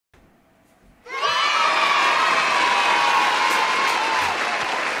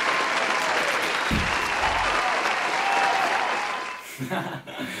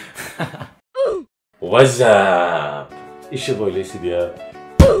What's up? It's your boy Lacey here.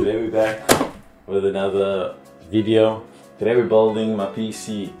 Today we're back with another video. Today we're building my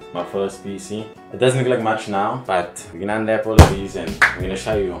PC, my first PC. It doesn't look like much now, but we're gonna unwrap all of these and I'm gonna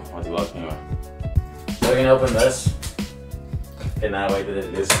show you what we're working on. So we're gonna open this. Okay, now wait,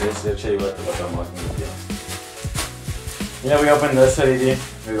 let's show you what I'm working with here. Yeah, we opened this already.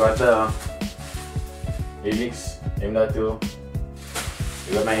 We got the Helix M.2.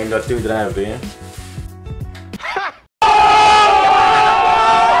 We got my M.2 drive there.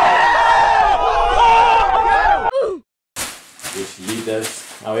 Just leave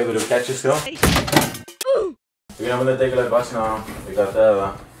this. Now we're able to catch this though. We're gonna take a look box now. We got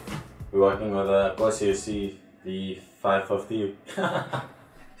we're working with a Corsair the550.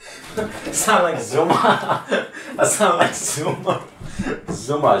 Sound like Zuma. I sound like Zuma.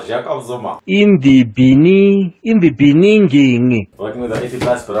 Zuma, Jacob Zuma. In the beginning. Working with the 80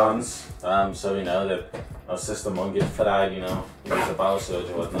 plus bronze, so we know that our system won't get fried, you know, with the power surge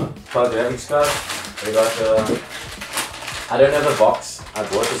or whatnot. For the graphics card, we got I don't have a box. I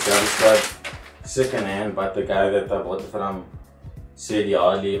bought this graphics card second hand, but the guy that I bought it from said he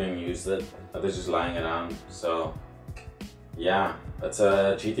hardly even used it. It was just lying around. So yeah, it's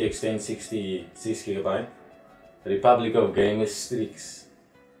a GTX 1060 6GB, Republic of Gamers Strix.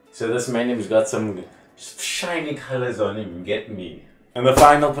 So this menu's got some shiny colors on him, get me. And the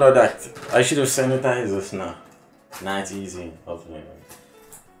final product, I should have sanitized this now. Nah, it's easy, hopefully.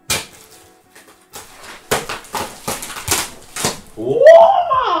 Whoa!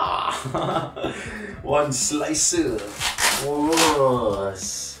 One slicer. Whoa!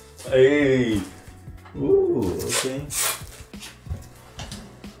 Hey! Ooh, okay.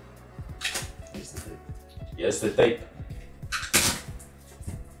 Here's the tape.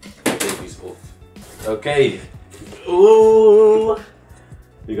 The tape is off. Okay. Ooh!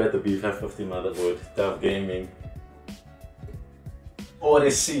 We got the B550 motherboard. Tough gaming. Or a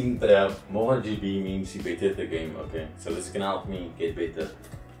scene trap. More GB means you better at the game. Okay, so this is gonna help me get better.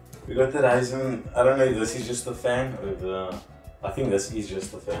 We got the Ryzen. I don't know if this is just a fan or the. I think this is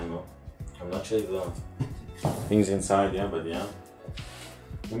just a fan though. I'm not sure if the things inside, yeah, but yeah.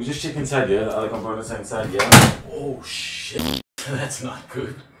 Let me just check inside here. The other components are inside here. Oh shit, that's not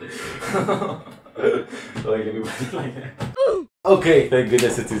good. Wait, let me put it like that. Okay, thank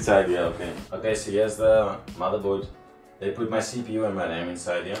goodness it's inside here. Okay. Okay, so here's the motherboard. They put my CPU and my RAM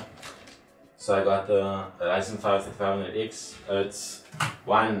inside here. So I got the Ryzen 5 3500X. It's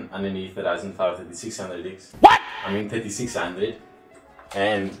one underneath the Ryzen 5 3600X. What? I mean 3600.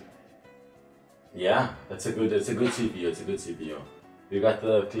 And yeah, it's a good CPU. It's a good CPU. We got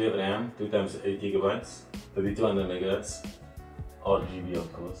the Klevv Ram 2x8GB, 3200 MHz, RGB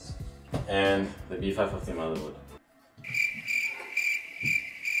of course, and the B550 motherboard.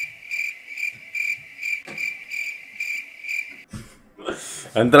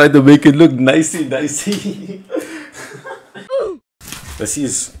 I'm trying to make it look nicey. This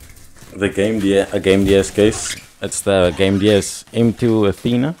is the Gamdias case. It's the Gamdias M2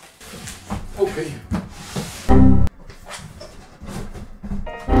 Athena. Okay.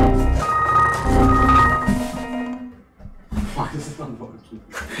 Why is it not working?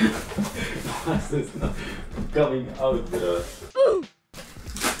 Why is this not coming out, bro?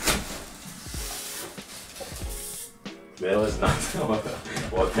 That was not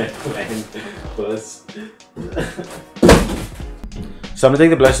what I planned was. So I'm gonna take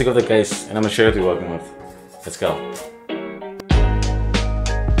the plastic off the case and I'm gonna show you what we're working with. Let's go.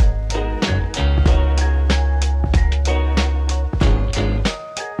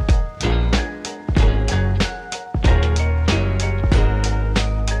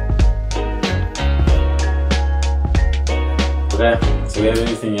 Okay, so we have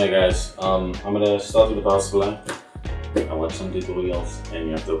everything here guys. I'm gonna start with the power supply. I watched some tutorials and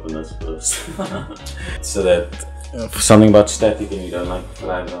you have to open this first. So that something about static and you don't like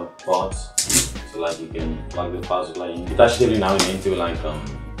fry the parts. So like you can plug the power supply in. You touch it every now and then to like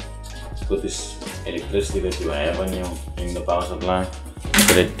put this electricity that you have on you in the power supply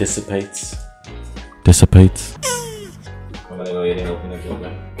so that it dissipates. I'm gonna go ahead and open it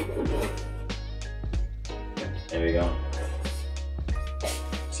okay. There we go.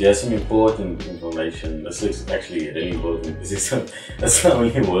 So here's some important information. This is actually really important. This is that's the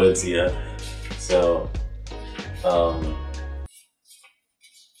only words here. So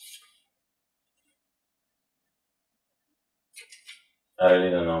I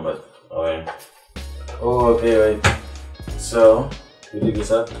really don't know, but okay. Oh, okay, wait. So we dig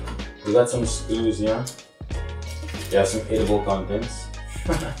this up. We got some screws here. We have some edible contents.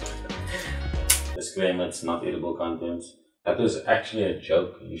 Disclaimer: it's not edible contents. That was actually a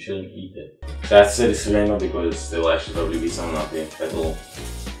joke. You shouldn't eat it. That's a disclaimer because there will actually probably be someone out there that will,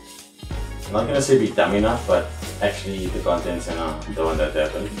 I'm not gonna say be dumb enough, but actually eat the contents and don't want that to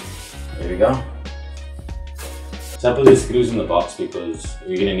happen. There we go. So I put the screws in the box because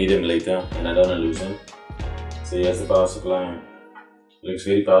we're gonna need them later and I don't wanna lose them. So here's the power supply. Looks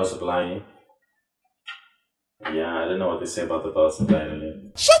very power supply. Yeah, I don't know what to say about the power supply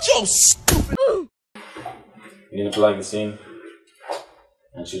really. Shut your stupid. You're gonna plug this in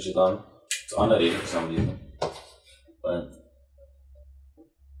and switch it on. It's on already for some reason. But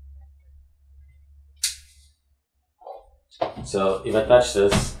so if I touch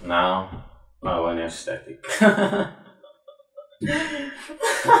this now, I won't have static.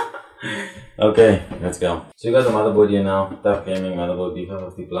 Okay, let's go. So you got the motherboard here now, tough gaming motherboard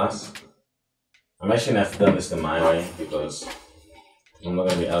B550 Plus. I'm actually gonna have to turn this to my way because I'm not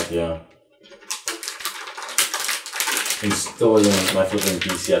gonna be out here installing my flipping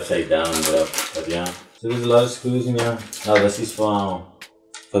PC upside down, but yeah. So there's a lot of screws in here. Now this is for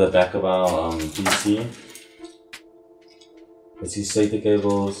the back of our PC. This is SATA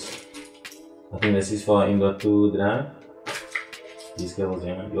cables. I think this is for .2 drive. These cables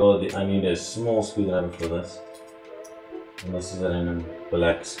here. I need a small screwdriver for this. And this is a random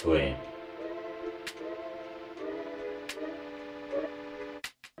black square.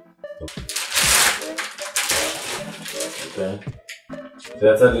 Okay. So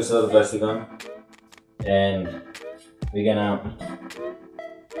that's how it looks with the plastic on. And we're gonna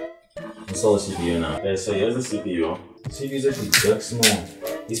install the CPU now. Okay, so here's the CPU. The CPU is actually big small.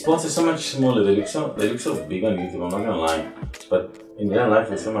 These parts are so much smaller. They look so big on YouTube, I'm not gonna lie. But in real life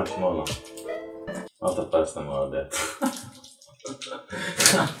they're so much smaller. Not the first time about that.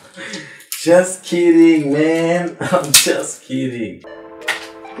 Just kidding, man. I'm just kidding.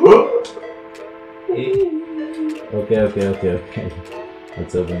 Okay.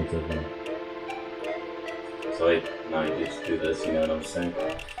 It's open. So wait, now you just do this, you know what I'm saying?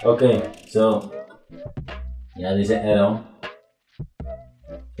 Okay, so yeah, there's an arrow.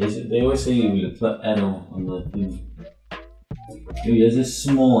 They always say you look for arrow on the thing. There's a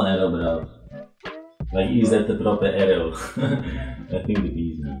small arrow, bro. Like, is that the proper arrow? I think it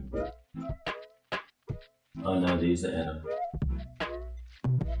is now. Oh no, there's the arrow.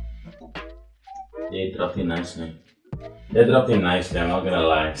 Yeah, it dropped in nicely. They dropped in nicely, I'm not gonna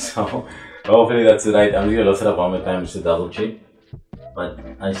lie. So hopefully that's right. I'm just gonna look it up one more time just to double check. But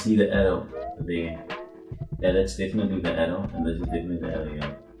I see the arrow there. Yeah, that's definitely the arrow, and this is definitely the arrow.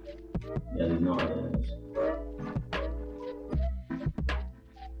 Yeah, there's no other arrows.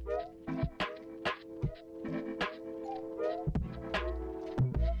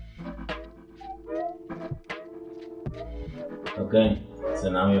 Okay, so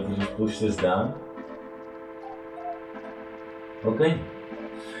now we have to just push this down. Okay.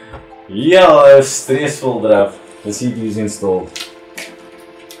 Yeah, it's stressful, bruv. The CPU is installed.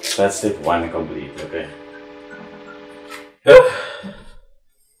 That's step 1 complete, okay.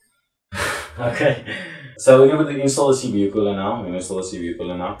 Okay. So we're going to install the CPU cooler now. We're going to install the CPU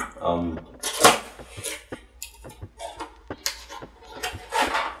cooler now.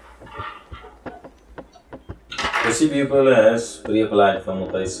 The CPU cooler has pre-applied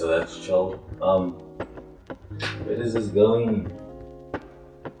thermal paste, so that's chill. Where is this going?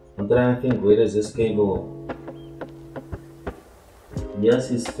 I'm trying to think, where is this cable? Yes,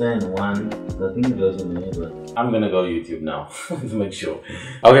 it's fan 1. I think it goes in there, but I'm gonna go YouTube now to make sure.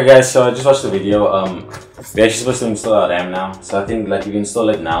 Okay guys, so I just watched the video. We're actually supposed to install our RAM now. So I think like if you install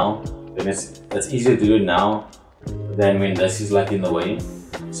it now, then it's easier to do it now than when this is like in the way.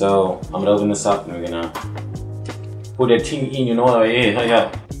 So I'm gonna open this up and we're gonna put that thing in, you know,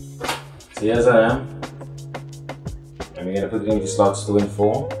 yeah. So here's our RAM. And we're gonna put it into slots 2 and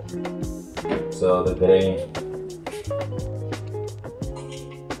 4. So the gray.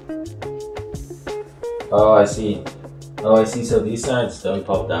 Oh, I see. So these sides don't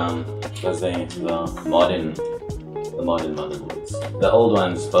pop down because they're the modern motherboards. The old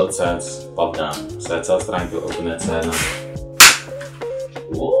ones, both sides pop down. So that's how I was trying to open that side now.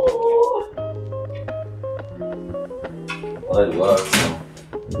 Whoa! Well, it works. So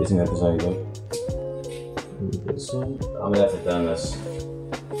I'm guessing that is how you do it. I'm gonna have to turn this.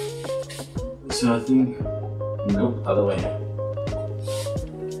 So I think, nope, other way.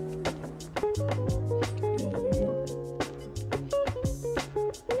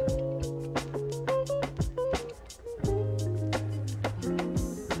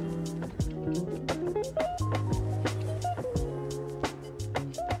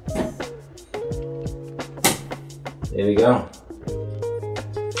 There we go.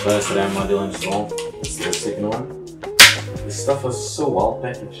 First RAM module installed. This is the second one. stuff was so well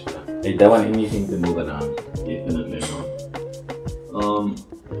packaged. I don't want anything to move around. Definitely not.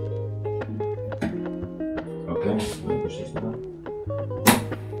 Okay, push this down.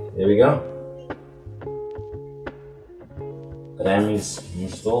 There we go. RAM is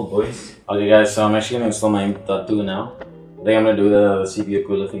installed, boys. Okay guys, so I'm actually gonna install my M.2 now. I think I'm gonna do the CPU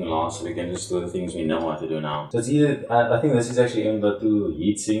cooler thing last, so we can just do the things we know how to do now. So it's either, I think this is actually M.2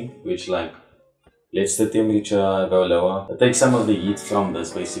 heatsink, which like lets the temperature go lower. It takes some of the heat from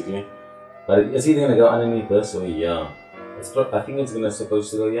this basically. But it's either gonna go underneath this or here. I think it's supposed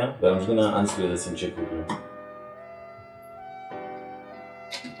to go here, but I'm just gonna unscrew this and check quickly.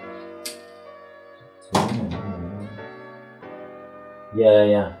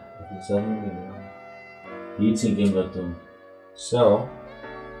 Yeah. Heatsink M.2. So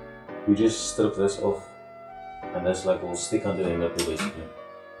we just strip this off, and this like will stick onto the M.2 basically.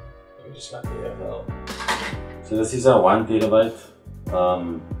 Just like the So this is a 1 TB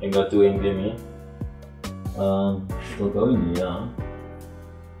M.2 Nvme. It will go in here.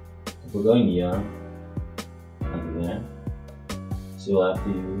 It will go in here. Like that. So we'll have to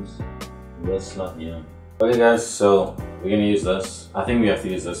use this slot here. Okay guys, so we're gonna use this. I think we have to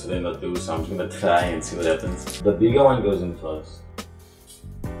use this for the M.2, so I'm just gonna try and see what happens. The bigger one goes in first.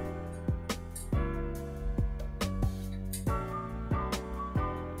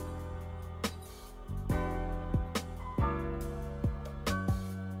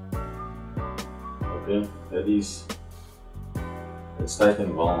 Okay, that is. Let's type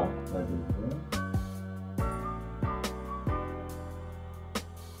in vol.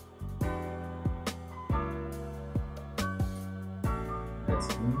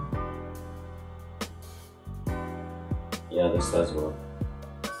 Yeah, this does work.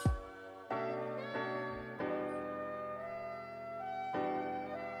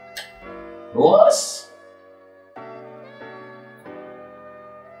 What?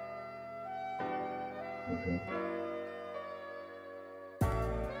 Okay.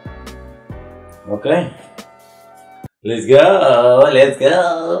 Okay. Let's go. Let's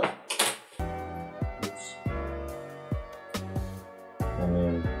go. Oops.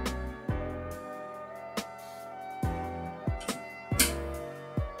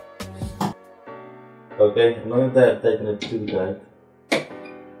 Okay, I'm not taking it too tight.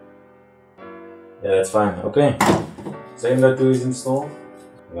 Yeah, that's fine. Okay. So M.2 is installed.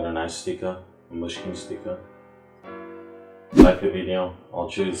 I got a nice sticker, a Mushkin sticker. Like the video, I'll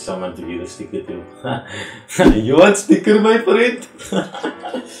choose someone to give the sticker to. You want sticker, my friend?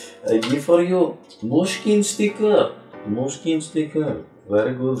 I give for you Mushkin sticker. Mushkin sticker.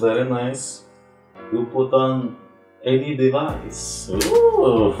 Very good, very nice. You put on any device.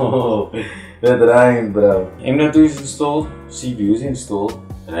 Ooh, that rhymed, bro. M.2 is installed, CPU is installed,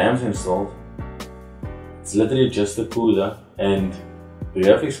 RAM is installed. It's literally just a cooler and the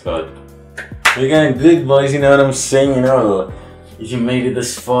graphics card. We're going good, boys, you know what I'm saying, you know. If you made it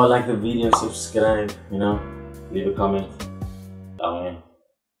this far, like the video, subscribe, you know, leave a comment.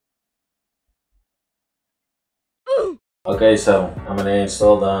 Okay, so I'm gonna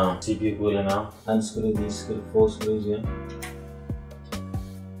install the CPU cooler now. Unscrew these 4 screws here.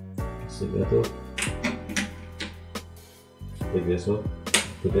 Stick that up. Take this up.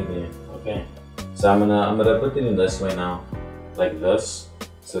 Put it in. Okay. So I'm gonna put it in this way now, like this,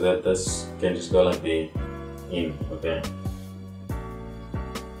 so that this can just go like the in. Okay.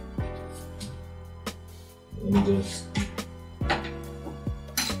 Let me just.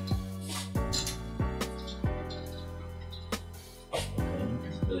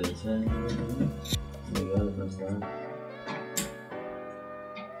 There we go, that one's down.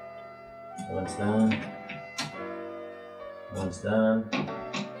 That one's down. That one's down.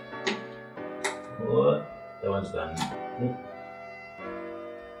 What? That one's done.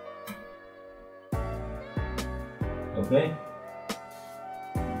 Okay.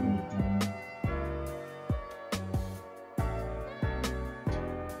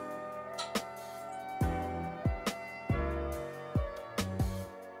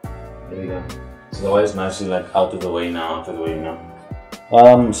 There we go. So the wire's nicely like out of the way now, So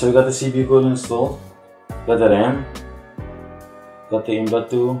we got the CPU cooler installed, got the RAM, got the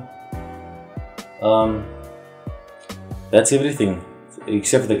M.2. That's everything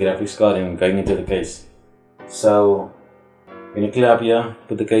except for the graphics card and going into the case. So I'm gonna clear up here,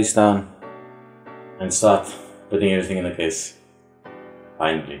 put the case down, and start putting everything in the case.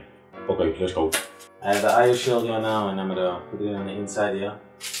 Finally. Okay, let's go. I have the IO shield here now, and I'm gonna put it on the inside here.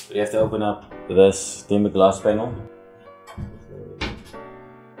 But you have to open up this timber glass panel.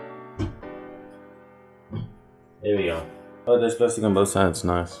 There we go. Oh, there's plastic on both sides,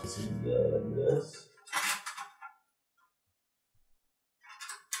 nice. This.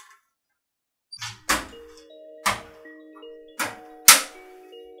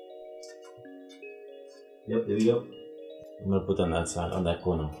 Yep, there we go. I'm gonna put on that side, on that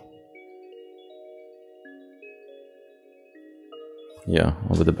corner. Yeah,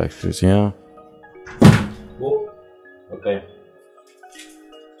 over the back screws, yeah. Whoa. Okay.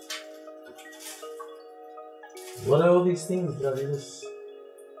 What are all these things, bro? There's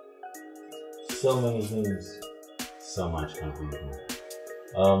so many things. So much confusion.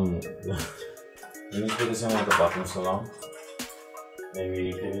 Let me put this in at the bottom so long. Maybe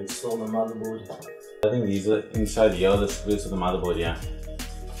you can install the motherboard. I think these are inside here, the screws for the motherboard, yeah.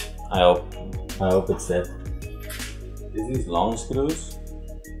 I hope it's that. There's these long screws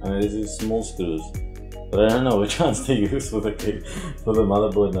and there's these small screws. But I don't know which ones to use for the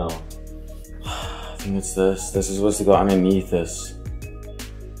motherboard now. I think it's this. This is supposed to go underneath this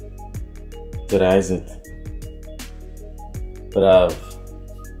to raise it. But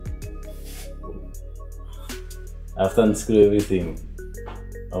I've to unscrew everything.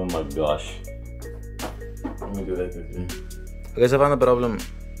 Oh my gosh. Let me do that quickly. Okay, so I found the problem.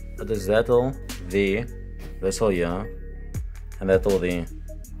 There's that all there, this all here, and that all there.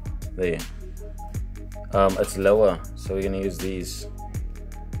 There. It's lower, so we're gonna use these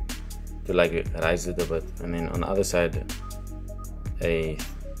to like raise it a bit, and then on the other side,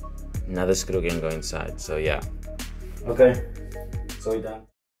 another screw can go inside. So yeah. Okay. So we're done.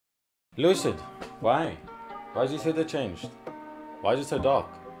 Lucid, why? Why is your filter changed? Why is it so dark?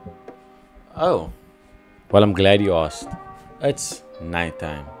 Oh. Well, I'm glad you asked. It's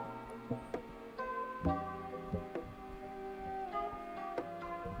nighttime.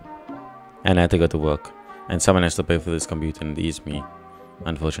 And I had to go to work. And someone has to pay for this computer, and it is me,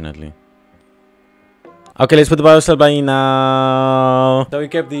 unfortunately. Okay, let's put the power supply in now. So we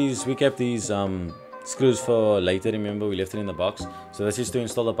kept these screws for later, remember, we left it in the box. So this is to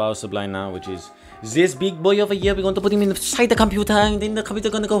install the power supply now, which is this big boy over here. We're going to put him inside the computer, and then the computer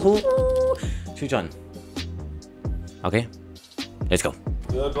gonna go switch on. Okay, let's go.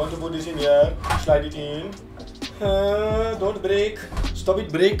 You're going to put this in here, slide it in. Don't break. Stop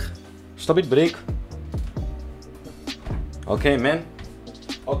it, break. Stop it, break. Okay, man.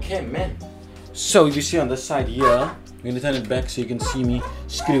 Okay, man. So if you see on this side here, I'm gonna turn it back so you can see me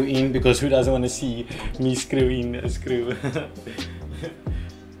screw in, because who doesn't want to see me screw in a screw?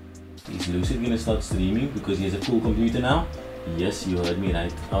 Is Lucid gonna start streaming because he has a cool computer now? Yes, you heard me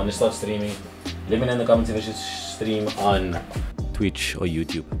right. I wanna start streaming. Let me know in the comments if I should stream on Twitch or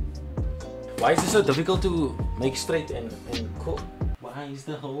YouTube. Why is it so difficult to make straight and cool? Why is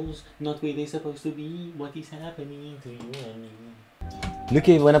the holes not where they're supposed to be? What is happening to you and me? Look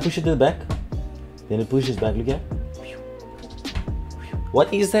here, when I push it to the back, then it pushes back, look here.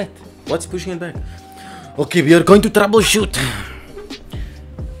 What is that? What's pushing it back? Okay, we are going to troubleshoot.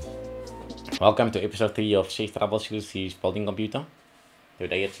 Welcome to episode 3 of Safe Troubleshoot his building computer.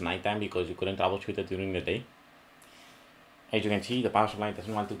 Today it's nighttime because we couldn't troubleshoot it during the day. As you can see, the power supply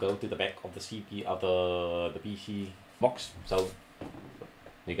doesn't want to go to the back of the CPU of the PC box, so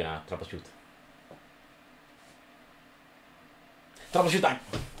we're gonna troubleshoot. Troubleshoot time!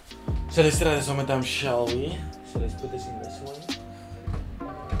 So let's try this one more time, shall we? So let's put this in this one.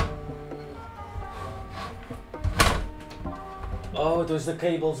 Oh, it was the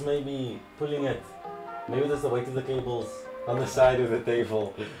cables maybe pulling it. Maybe that's the weight of the cables on the side of the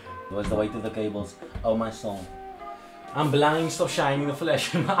table. It was the weight of the cables. Oh my soul. I'm blind, stop shining the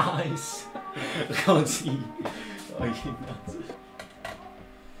flash in my eyes. I can't see. Oh, you nuts.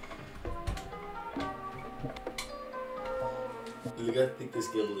 Look how thick this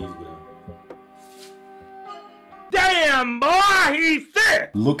cable is, bro. Damn, boy, he's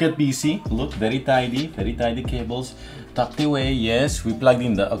thick! Look at PC. Look, very tidy cables. Tucked away, yes. We plugged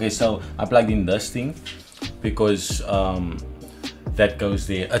in the. Okay, so I plugged in this thing because that goes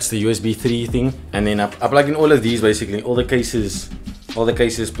there. It's the USB 3 thing, and then I plugged in all of these basically. All the cases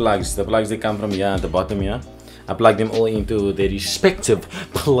plugs. The plugs that come from here at the bottom here. I plugged them all into their respective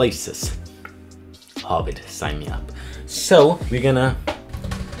places. Harvard, sign me up. So we're gonna.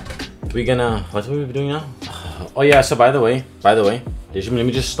 What are we doing now? Oh yeah. So by the way, let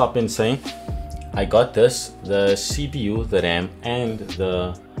me just stop and say, I got this, the CPU, the RAM, and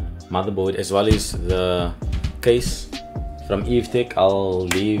the motherboard, as well as the case from EveTech. I'll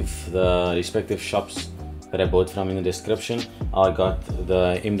leave the respective shops that I bought from in the description. I got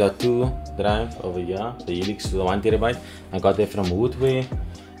the M.2 drive over here, the Helix, the 1 TB. I got it from Woodware,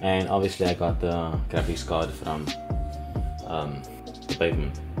 and obviously I got the graphics card from the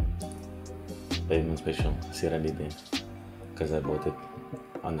Pavement Special. See what I did there? Because I bought it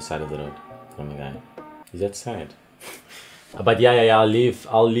on the side of the road from a guy. Is that sad? But yeah, I'll leave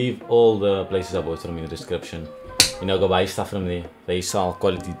all the places I bought from in the description. you know, go buy stuff from there. They sell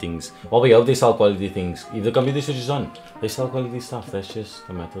quality things. Well, we hope they sell quality things. If the computer switches on, they sell quality stuff. That's just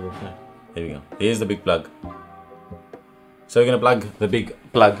a matter of fact. There we go. Here's the big plug. So we're gonna plug the big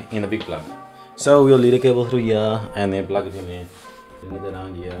plug in the big plug. So we'll lead a cable through here and then plug it in there. Bring it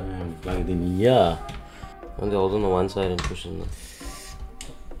around here and plug it in here. And they hold on the one side and push it.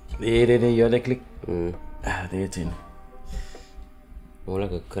 There, you have to click. There it's in. More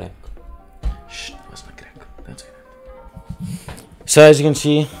like a crack. Shh, that's not crack. Don't say that. So as you can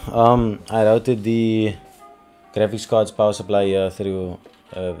see, I routed the graphics card's power supply here through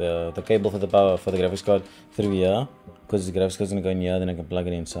the cable for the power for the graphics card through here, because the graphics card's gonna go in here, then I can plug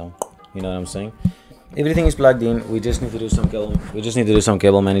it in. So you know what I'm saying. Everything is plugged in. We just need to do some cable. We just need to do some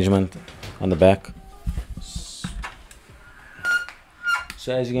cable management on the back.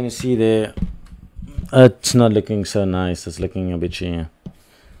 So as you're gonna see there, it's not looking so nice. It's looking a bit chamor.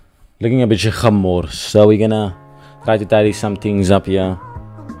 So we're gonna try to tidy some things up here,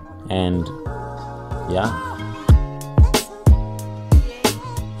 and yeah.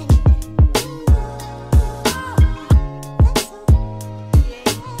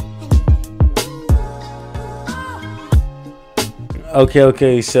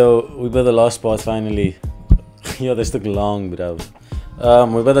 Okay, so we got the last part finally. Yo, this took long, bro.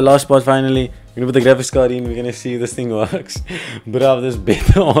 We got the last part finally. We're gonna put the graphics card in. We're gonna see if this thing works. Bro, this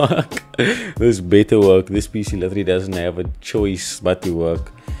better work. This better work. This PC literally doesn't have a choice but to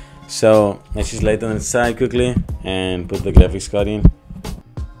work. So let's just lay it on the side quickly and put the graphics card in.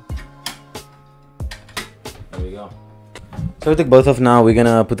 There we go. So we took both off now. We're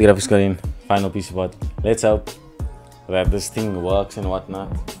gonna put the graphics card in. Final PC part. Let's hope that this thing works and whatnot.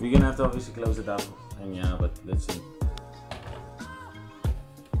 We're gonna have to obviously close it up, and yeah, but let's see.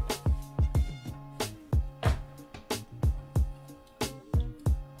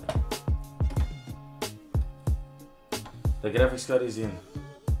 The graphics card is in.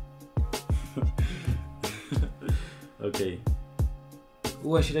 Okay.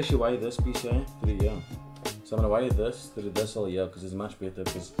 Oh, I should actually wire this piece here through here. So I'm gonna wire this through this all here because it's much better.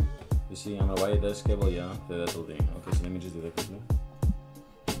 Because you see, I'm gonna wire this cable here to that whole thing. Okay, so let me just do that quickly.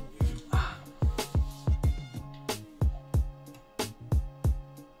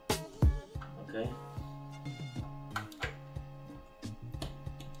 Okay.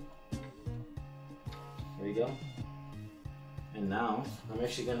 Here we go. And now I'm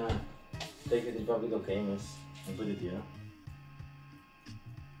actually gonna take it in public of gamers and put it here.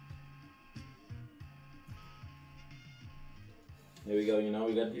 There we go, you know,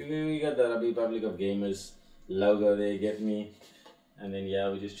 we got the Republic of Gamers logo there, get me? And then yeah,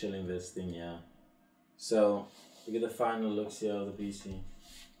 we're just chilling this thing, yeah. So we get the final looks here of the PC.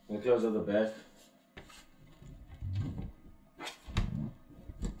 I'm gonna close up the back.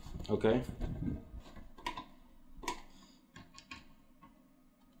 Okay.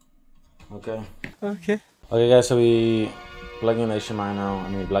 Okay guys, so we plug in the HDMI now. I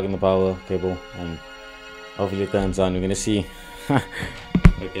mean, plug in the power cable, and hopefully it turns on. We're gonna see.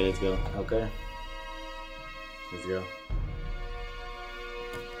 Okay, let's go. Okay, let's go.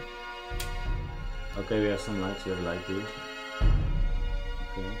 Okay, we have some lights. We have light here.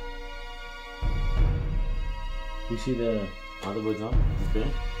 Okay. You see the motherboard's on? Okay.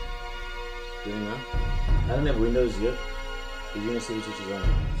 Good enough. I don't have windows yet. You're gonna see which is on.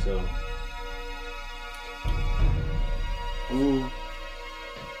 So. Ooh.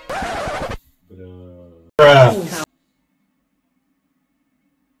 Bruh.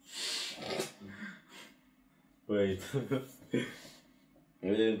 Wait. Maybe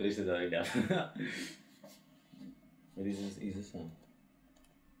they didn't press it right now. What is this? Is this on?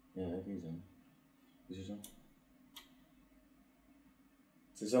 Yeah, that is on. Is this on?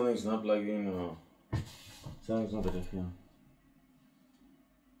 So something's not plugged in or something's not there, yeah.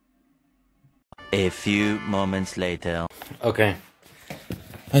 A few moments later. Okay,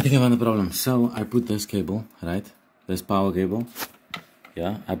 I think I found the problem. So I put this cable, right? This power cable.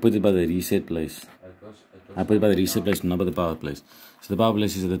 Yeah, I put it by the reset place. I put it by the reset place, not by the power place. So the power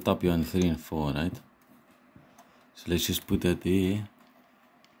place is at the top here on 3 and 4, right? So let's just put that there.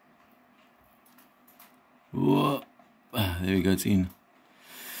 Whoa. Ah, there we go, it's in.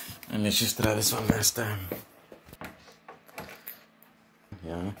 And let's just try this one last time.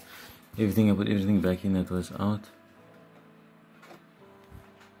 Yeah. I put everything back in that was out.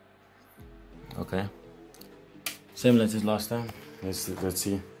 Okay. Same like as last time. Let's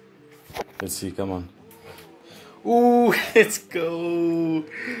see, come on. Ooh, let's go.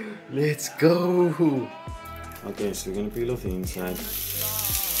 Let's go. Okay, so we're gonna peel off the inside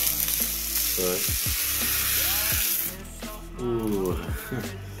first. Ooh.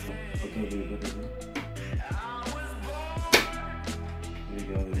 Okay,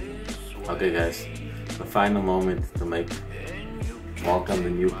 Okay guys, the final moment to welcome the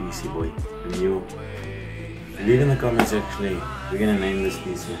new PC boy. Leave in the comments actually, we're gonna name this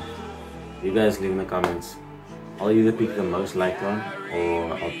PC. You guys leave in the comments. I'll either pick the most liked one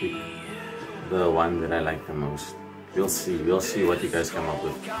or I'll pick the one that I like the most. We'll see what you guys come up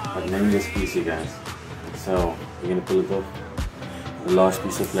with. But name this PC guys. So we're gonna pull it off. The last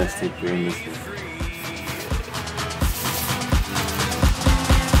piece of plastic, we're in this one.